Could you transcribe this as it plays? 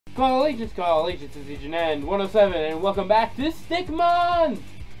Call Allegiance is Agent 107, and welcome back to Stickman!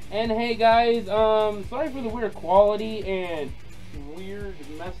 And hey guys, sorry for the weird quality and weird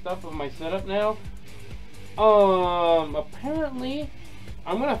messed up of my setup now. Apparently,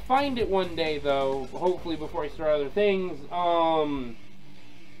 I'm gonna find it one day though, hopefully before I start other things.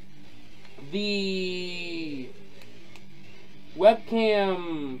 The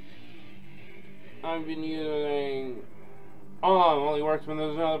webcam I've been using only works when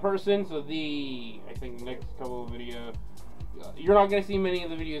there's another person, so I think the next couple of videos, you're not going to see many of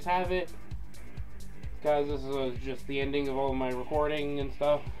the videos have it, because this is just the ending of all of my recording and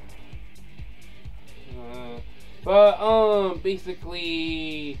stuff.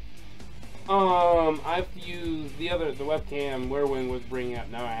 Basically, I have to use the webcam Werewing was bringing up.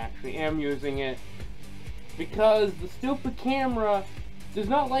 Now I actually am using it, because the stupid camera does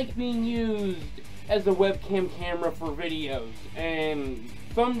not like being used as a webcam camera for videos, and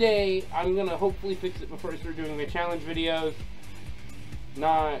someday I'm gonna hopefully fix it before I start doing my challenge videos.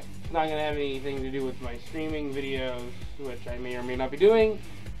 Not gonna have anything to do with my streaming videos, which I may or may not be doing,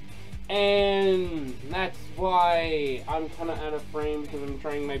 and that's why I'm kind of out of frame, because I'm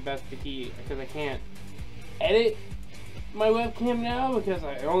trying my best to keep, because I can't edit my webcam now, because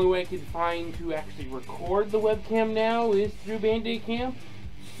the only way I could find to actually record the webcam now is through Bandicam.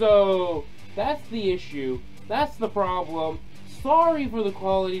 So that's the issue. That's the problem. Sorry for the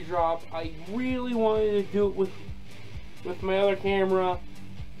quality drop. I really wanted to do it with my other camera,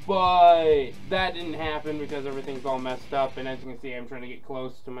 but that didn't happen because everything's all messed up, and as you can see, I'm trying to get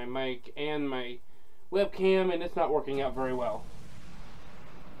close to my mic and my webcam, and it's not working out very well,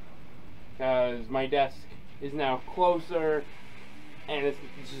 because my desk is now closer, and it's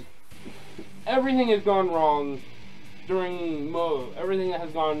just, everything has gone wrong during everything that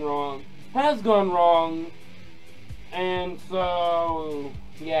has gone wrong, and so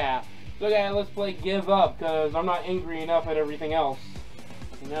yeah. So guys, let's play Give Up, because I'm not angry enough at everything else.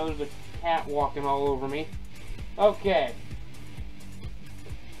 And now there's a cat walking all over me. Okay,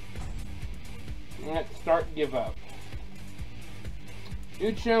 let's start Give Up.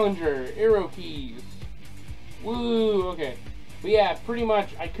 New challenger, arrow keys. Woo, okay. But yeah, pretty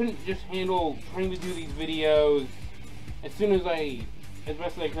much I couldn't just handle trying to do these videos as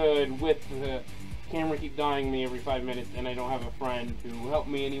best I could with the camera keep dying me every 5 minutes, and I don't have a friend to help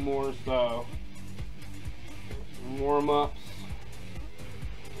me anymore, so some warm-ups.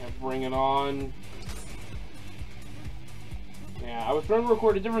 Bring it on. Yeah, I was trying to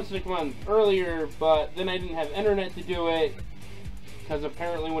record a different Stickman earlier, but then I didn't have internet to do it, because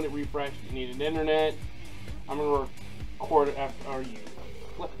apparently when it refreshed it needed internet. I'm gonna record it after. Are you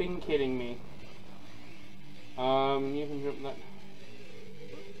flipping kidding me? You can jump that.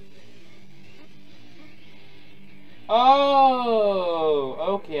 Oh,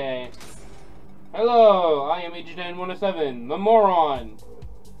 okay. Hello, I am Agent 107, the moron.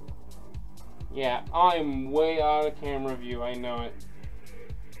 Yeah, I'm way out of camera view, I know it.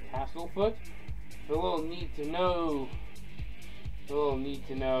 Castlefoot? The little need to know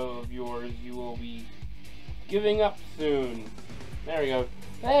of yours, you will be giving up soon. There we go.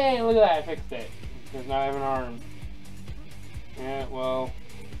 Hey, look at that, I fixed it. Because now I have an arm. Yeah, well.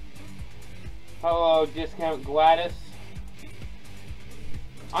 Hello, Discount Gladys.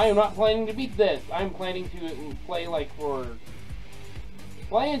 I am not planning to beat this. I'm planning to play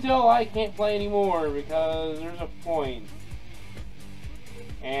play until I can't play anymore, because there's a point.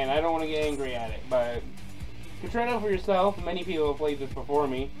 And I don't want to get angry at it, but you can try it out for yourself. Many people have played this before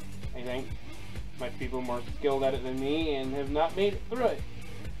me, I think. Much people more skilled at it than me and have not made it through it.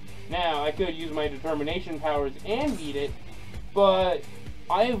 Now, I could use my determination powers and beat it, but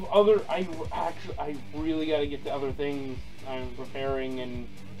I really got to get to other things. I'm preparing and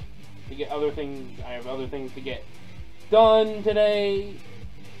to get other things. I have other things to get done today,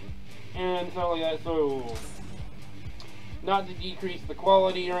 and so like that. So, not to decrease the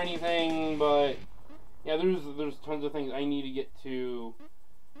quality or anything, but yeah, there's tons of things I need to get to,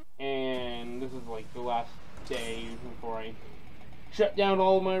 and this is like the last day before I shut down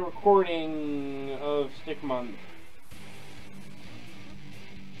all my recording of Stickman.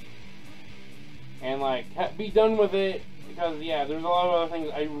 And like be done with it, because yeah, there's a lot of other things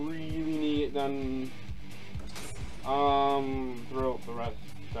I really need to get done throughout the rest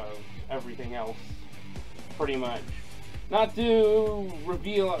of everything else, pretty much. Not to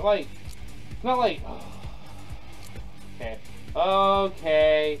reveal it, like, it's not like,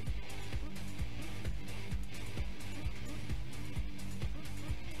 okay.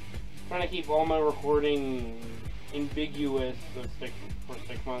 Trying to keep all my recording ambiguous for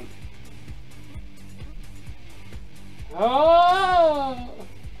 6 months. Oh!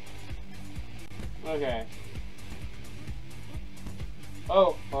 Okay.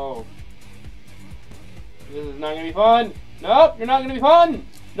 Oh, oh. This is not gonna be fun. Nope, you're not gonna be fun.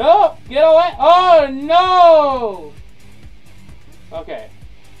 Nope, get away. Oh, no! Okay.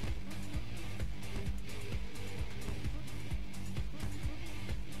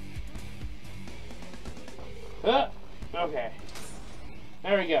 Okay.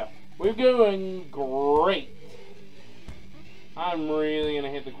 There we go. We're doing great. I'm really gonna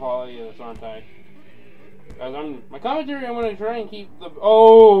hit the quality of this, aren't I? Guys, my commentary, I'm gonna try and keep the.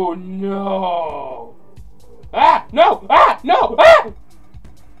 Oh no! Ah! No! Ah! No! Ah!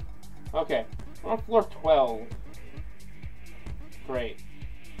 Okay. We're on floor 12. Great.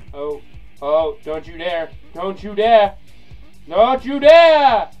 Oh. Oh, don't you dare. Don't you dare. Don't you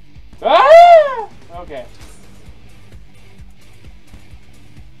dare! Ah! Okay.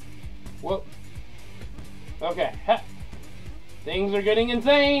 Whoop. Okay. Ha. Things are getting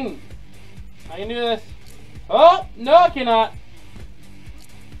insane. I can do this. Oh, no, I cannot.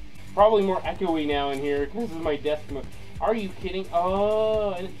 Probably more echoey now in here because this is my desk mode. Are you kidding?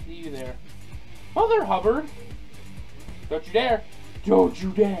 Oh, I didn't see you there. Mother Hubbard. Don't you dare. Don't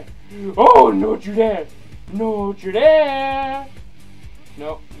you dare. Oh, don't you dare. Don't you dare.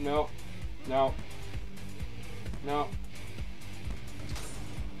 No, no, no. No.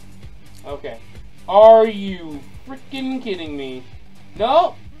 Okay. Are you freaking kidding me?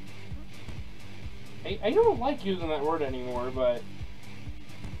 No! I don't like using that word anymore, but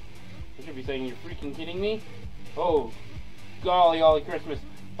I should be saying you're freaking kidding me. Oh, golly Christmas.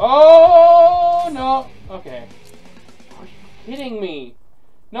 Oh, no. Okay. Are you kidding me?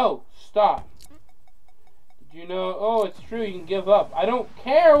 No, stop. Did you know? Oh, it's true, you can give up. I don't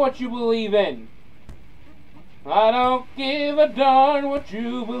care what you believe in. I don't give a darn what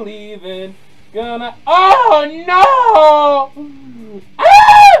you believe in. Gonna. Oh no!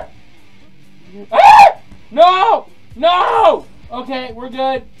 Ah! Ah! No! No! Okay, we're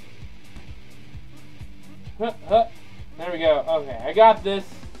good. There we go. Okay, I got this.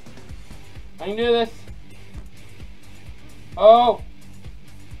 I can do this. Oh.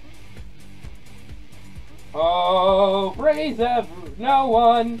 Oh, praise no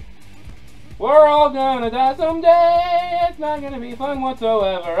one. We're all gonna die someday. It's not gonna be fun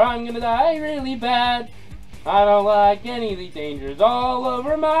whatsoever. I'm gonna die really bad. I don't like any of these dangers all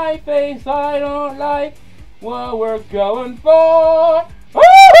over my face. I don't like what we're going for.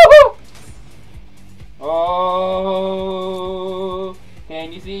 Woo! Oh,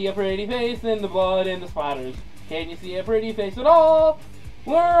 can you see a pretty face in the blood and the splatters? Can you see a pretty face at all?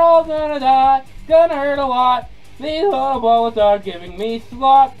 We're all gonna die. Gonna hurt a lot. These little bullets are giving me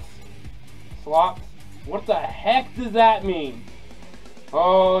slots. Slots? What the heck does that mean?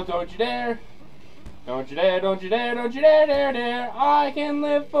 Oh, don't you dare. Don't you dare, don't you dare, don't you dare, dare, dare. I can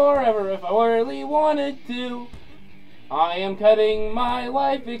live forever if I really wanted to. I am cutting my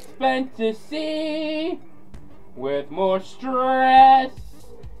life expectancy with more stress.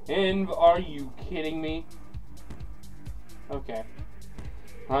 And are you kidding me? Okay.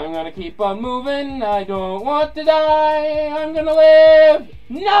 I'm gonna keep on moving. I don't want to die. I'm gonna live.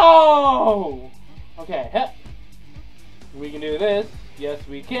 No! Okay. We can do this. Yes,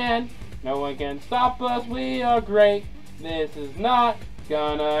 we can. No one can stop us. We are great. This is not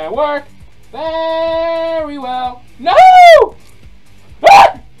gonna work very well. No!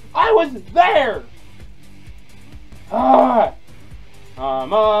 Ah! I was there! Ah!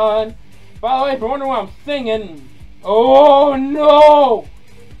 Come on. By the way, if you're wondering why I'm singing. Oh, no!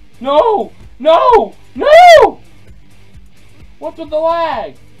 No! No! No! What's with the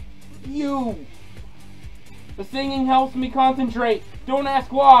lag? You! The singing helps me concentrate. Don't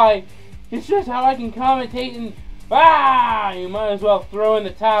ask why. It's just how I can commentate and... Ah! You might as well throw in the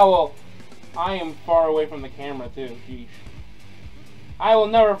towel. I am far away from the camera, too. Jeez. I will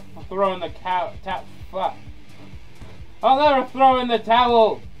never throw in the I'll never throw in the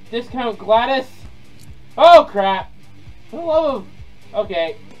towel. Discount Gladys. Oh, crap. For the love of...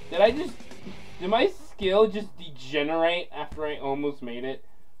 Okay. Did my skill just degenerate after I almost made it?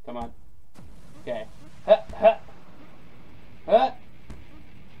 Come on. Okay.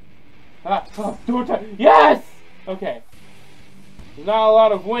 Oh, door time. Yes! Okay. There's not a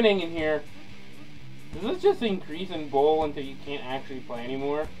lot of winning in here. Does this just increase in bowl until you can't actually play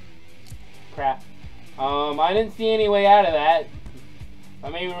anymore? Crap. I didn't see any way out of that.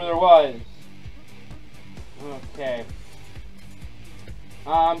 But maybe there was. Okay.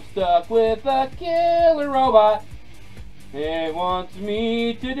 I'm stuck with a killer robot. It wants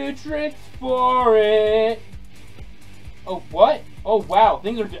me to do tricks for it. Oh, what? Oh, wow.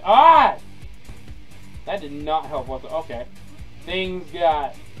 Things are... Ah! That did not help whatsoever. Okay. Things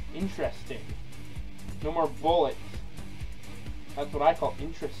got interesting. No more bullets. That's what I call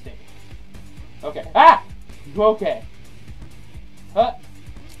interesting. Okay. Ah! Okay. Ah!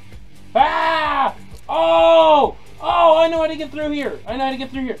 Oh! Oh, I know how to get through here. I know how to get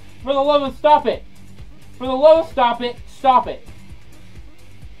through here. For the love of stop it. For the love of stop it. Stop it.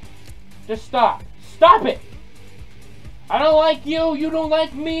 Just stop. Stop it! I don't like you. You don't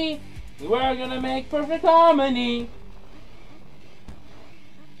like me. We're gonna make perfect harmony.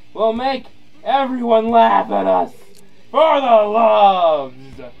 We'll make everyone laugh at us. For the loves.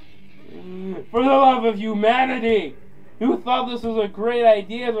 For the love of humanity. Who thought this was a great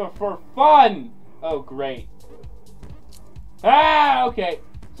idea for fun? Oh, great. Ah, okay.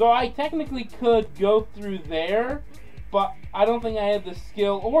 So I technically could go through there, but I don't think I have the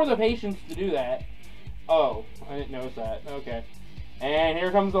skill or the patience to do that. Oh, I didn't notice that. Okay. And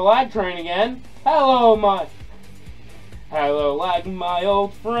here comes the lag train again. Hello, lag, my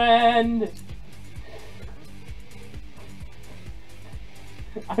old friend.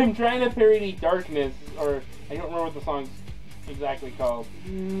 I'm trying to parody Darkness, or I don't remember what the song's exactly called.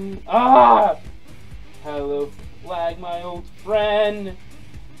 Ah! Hello, lag, my old friend.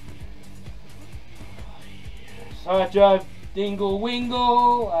 Such a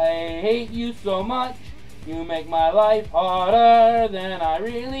dingle-wingle. I hate you so much. You make my life harder than I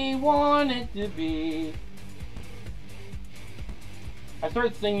really want it to be. I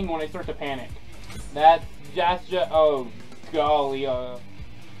start singing when I start to panic. That's just oh, golly.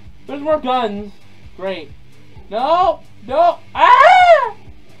 There's more guns. Great. No! No! Ah!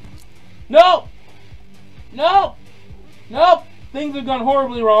 No! No! Nope! Things have gone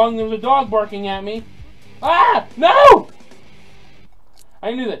horribly wrong. There's a dog barking at me. Ah! No! I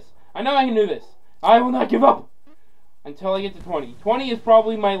can do this. I know I can do this. I will not give up until I get to 20. 20 is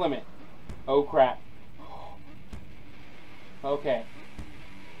probably my limit. Oh, crap. Okay.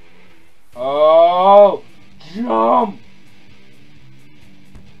 Oh! Jump!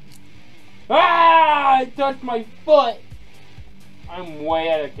 Ah! I touched my foot! I'm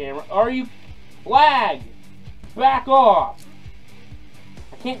way out of camera. Are you... Lag! Back off!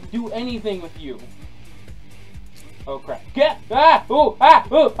 I can't do anything with you. Oh crap. Get! Ah! Ooh! Ah!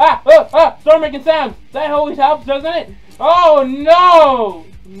 Ooh! Ah! Ooh! Ah! Start making sounds! That always helps, doesn't it? Oh no!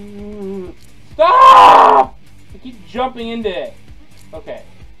 Stop! I keep jumping into it. Okay.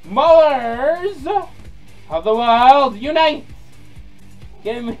 Mothers of the world, unite!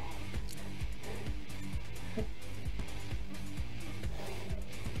 Give me...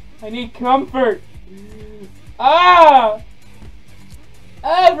 I need comfort. Ah!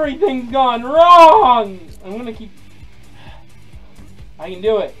 Everything's gone wrong! I'm gonna keep... I can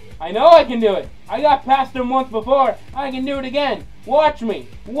do it. I know I can do it. I got past him once before. I can do it again. Watch me.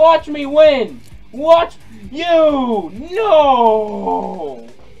 Watch me win. Watch you. No!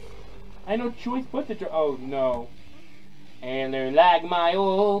 I no choice but to... Oh, no. And they're like my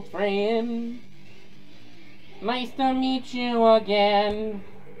old friend. Nice to meet you again.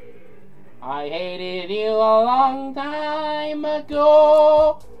 I hated you a long time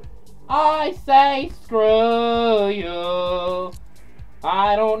ago. I say screw you.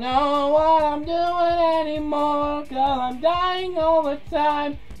 I don't know what I'm doing anymore, 'cause I'm dying all the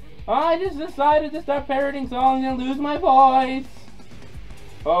time. I just decided to start parroting songs and lose my voice.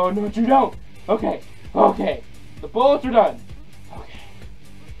 Oh, no, you don't. Okay, okay. The bullets are done. Okay.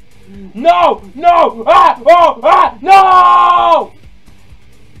 No! No! Ah! Oh! Ah! No!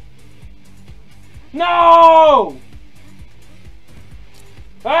 No!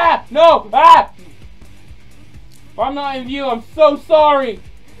 Ah! No! Ah! I'm not in view. I'm so sorry.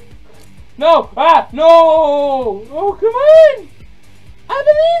 No! Ah! No! Oh, come on! I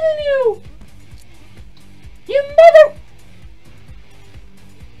believe in you! You mother...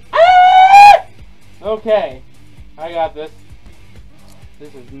 Ah! Okay. I got this.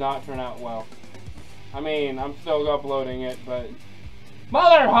 This has not turned out well. I mean, I'm still uploading it, but...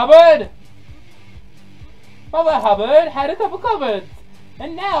 Mother Hubbard! Mother Hubbard had a couple cupboards,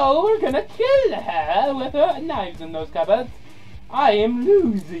 and now we're gonna kill her with her knives in those cupboards. I am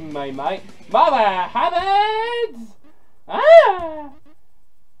losing my mind. Mother Hubbard! Ah!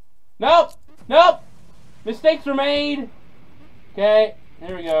 Nope! Nope! Mistakes were made! Okay,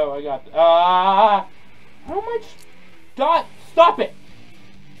 here we go. I got... how much... Stop it!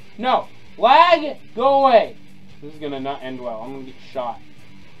 No! Lag! Go away! This is gonna not end well. I'm gonna get shot.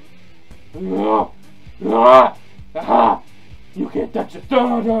 You can't touch it!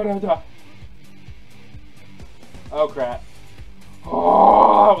 Oh crap.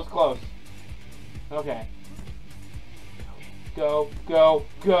 Oh, that was close. Okay. Go, go,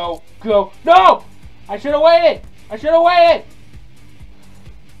 go, go. No! I should have waited! I should have waited!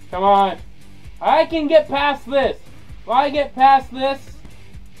 Come on. I can get past this. If I get past this...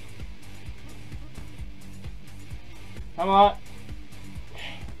 Come on.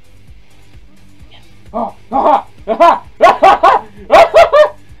 Yes. Oh, aha! Aha!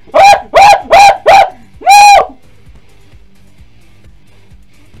 No!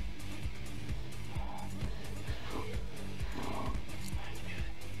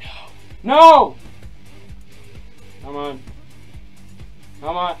 No! Come on.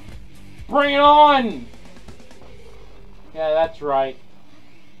 Come on. Bring it on! Yeah, that's right.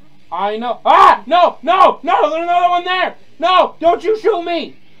 I know. Ah! No! No! No! There's another one there! No! Don't you shoot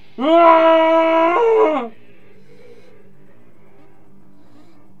me! Ah!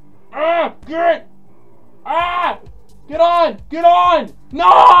 Ah! Get! Ah! Get on! Get on!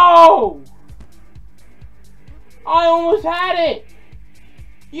 No! I almost had it!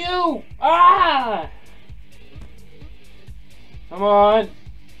 You! Ah! Come on!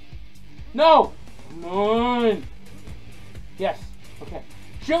 No! Come on! Yes. Okay.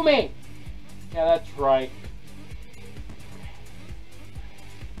 Shoot me! Yeah, that's right.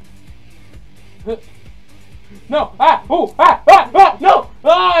 No! Ah! Oh! Ah! Ah! Ah! No!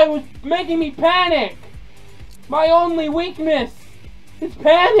 Ah! It was making me panic! My only weakness is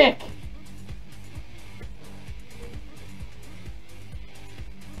panic!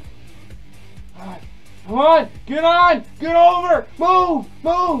 Come on! Get on! Get over! Move!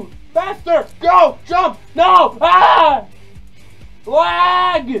 Move! Faster! Go! Jump! No! Ah!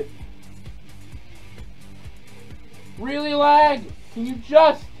 Lag! Really lag? Can you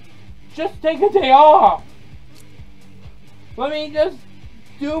just take a day off? Let me just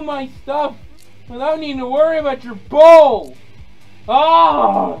do my stuff without needing to worry about your bowl.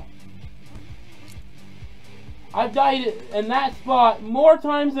 Ah! I've died in that spot more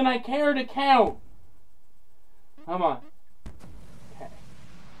times than I care to count. Come on. Okay.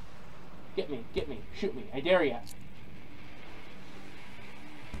 Get me, shoot me. I dare ya.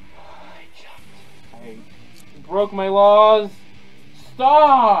 I jumped. I broke my laws.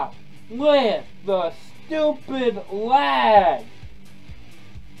 Stop with the stupid lag.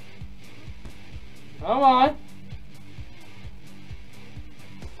 Come on.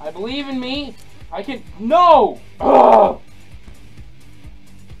 I believe in me. I can. No! Ugh!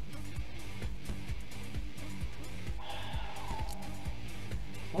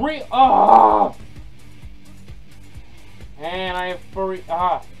 And I have furry.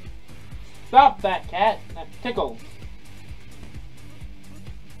 Stop that, cat. That tickles.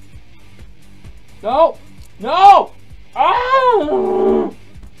 No! No! Ah! You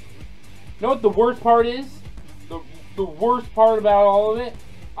know what the worst part is? The worst part about all of it?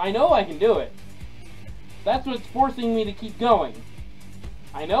 I know I can do it. That's what's forcing me to keep going.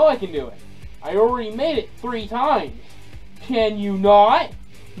 I know I can do it. I already made it 3 times. Can you not?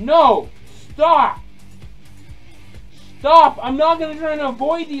 No! Stop! Stop! I'm not gonna try to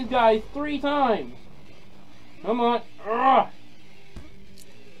avoid these guys 3 times. Come on. Ugh.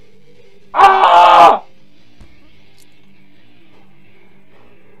 Ah!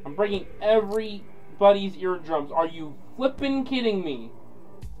 I'm breaking everybody's eardrums. Are you flippin' kidding me?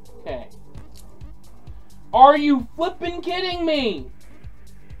 Okay. Are you flippin' kidding me?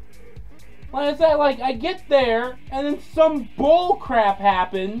 Like I said, like, I get there, and then some bull crap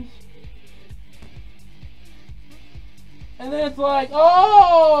happens. And then it's like,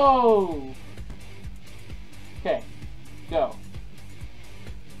 oh! Okay, go.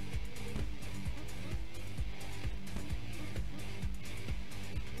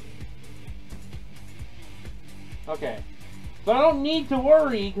 Okay. So I don't need to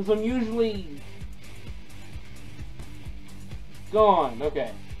worry, because I'm usually gone.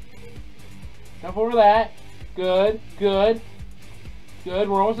 Okay. Jump over that. Good, good, good.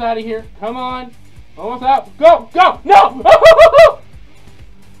 We're almost out of here. Come on. Almost out. Go, go. No!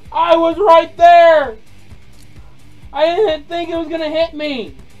 I was right there. I didn't think it was going to hit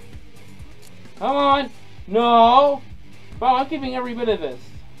me. Come on. No. Wow, I'm keeping every bit of this.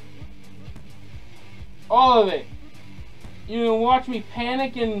 All of it. You can watch me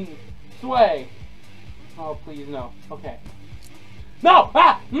panic and sway. Oh, please, no. Okay. No!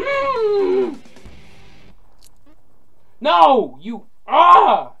 Ah! Mm! No! You...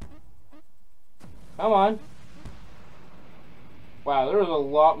 Ah! Come on. Wow, there was a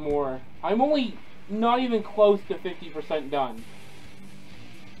lot more. I'm only not even close to 50% done.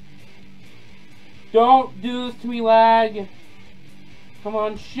 Don't do this to me, lag. Come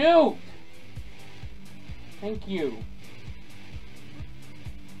on, shoot! Thank you.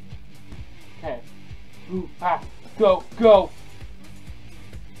 Okay. Ooh, ah, go, go!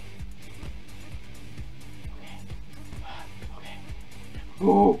 Okay.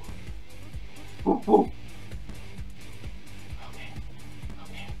 Ooh. Woo. Okay.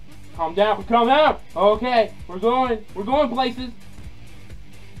 Calm down. Calm down. Okay. We're going places.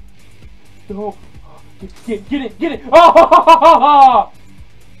 Oh, get it. Oh!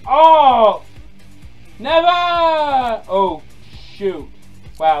 Oh! Never! Oh, shoot.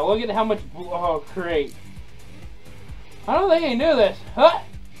 Wow, look at how much... Oh, great. I don't think I knew this. Huh?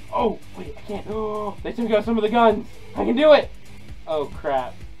 Oh, wait, I can't. Oh, they took out some of the guns. I can do it. Oh,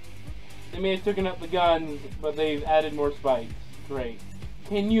 crap. They may have taken up the guns, but they've added more spikes. Great.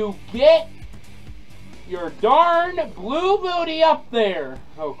 Can you get your darn blue booty up there?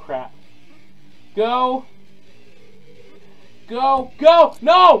 Oh, crap. Go. Go. Go.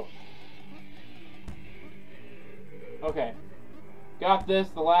 No! Okay. Got this.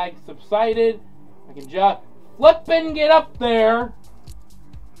 The lag subsided. I can just flip and get up there.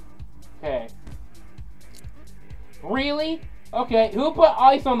 Okay. Really? Okay. Who put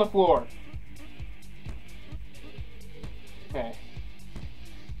ice on the floor? Okay.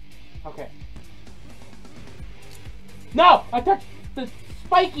 Okay. No! I touched the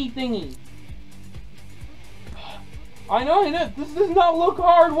spiky thingy. I know. This does not look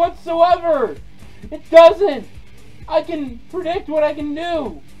hard whatsoever. It doesn't. I can predict what I can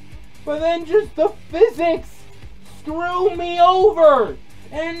do. But then just the physics screw me over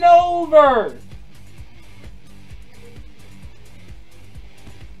and over.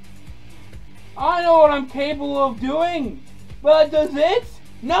 I know what I'm capable of doing. But does it?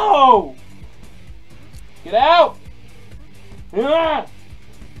 No! Get out! Ah!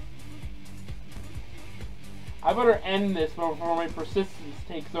 I better end this before my persistence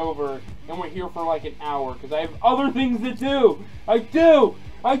takes over and we're here for like an hour because I have other things to do. I do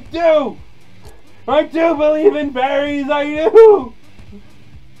believe in fairies. I do.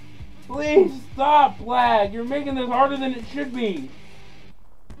 Please stop, lag. You're making this harder than it should be.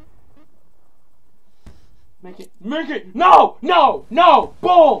 Make it. No.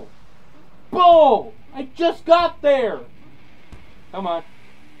 Bull. I just got there. Come on.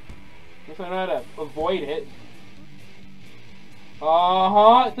 Guess I know how to avoid it.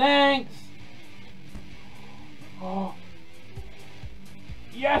 Thanks. Oh.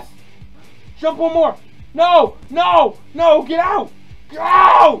 Yes. Jump one more. No, get out.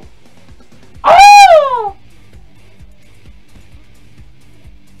 Go. Ah!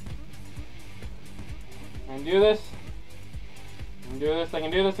 I can do this. I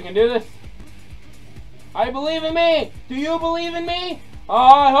can do this. I believe in me. Do you believe in me?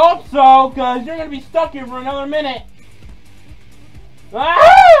 I hope so, because you're going to be stuck here for another minute.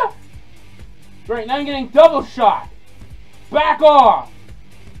 Ah! Great, now I'm getting double shot. Back off.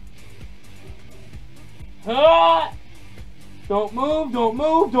 Ah! Don't move.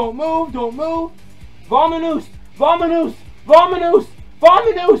 Vominous.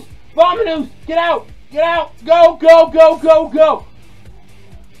 Get out. Go.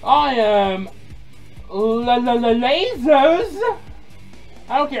 I am lasers.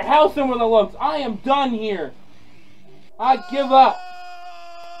 I don't care how similar that looks. I am done here. I give up.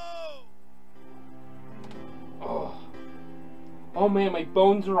 Oh man, my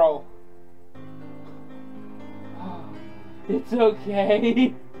bones are all... It's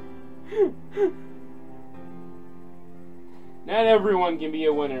okay. Not everyone can be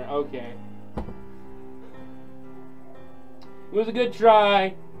a winner. Okay. It was a good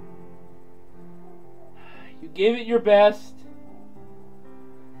try. You gave it your best.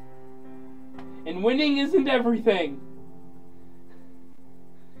 And winning isn't everything.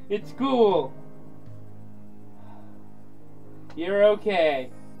 It's cool. You're okay.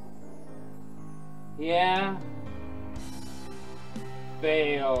 Yeah.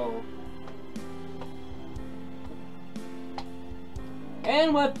 Fail.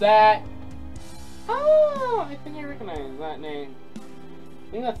 And with that... Oh, I think I recognize that name.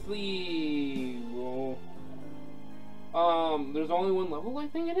 I think that's the... there's only one level, I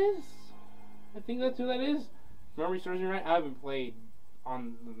think it is. I think that's who that is. If memory serves me right. I haven't played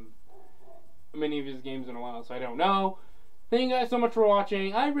on many of his games in a while, so I don't know. Thank you guys so much for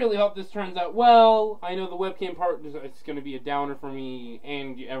watching. I really hope this turns out well. I know the webcam part is going to be a downer for me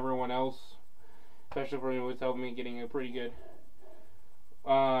and everyone else, especially for anyone who's helping me getting a pretty good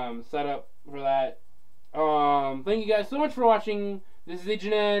setup for that. Thank you guys so much for watching. This is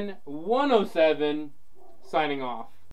Agent N 107 signing off.